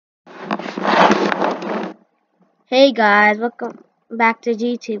Hey guys, welcome back to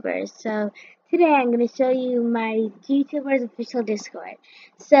GTubers. So today I'm going to show you my GTubers official Discord.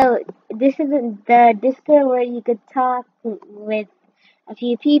 So this is the Discord where you could talk with a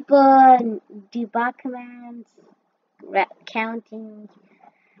few people and do bot commands, counting.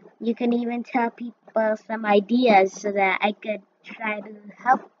 You can even tell people some ideas so that I could try to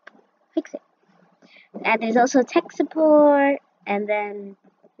help fix it. And there's also tech support and then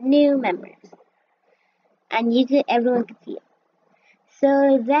new members. And everyone can see it.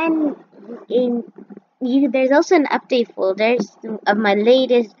 So then, there's also an update folder of my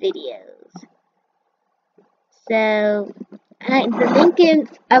latest videos. So the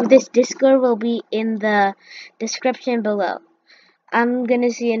of this Discord will be in the description below. I'm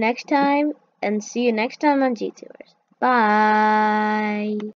gonna see you next time, and see you next time on GTubers. Bye.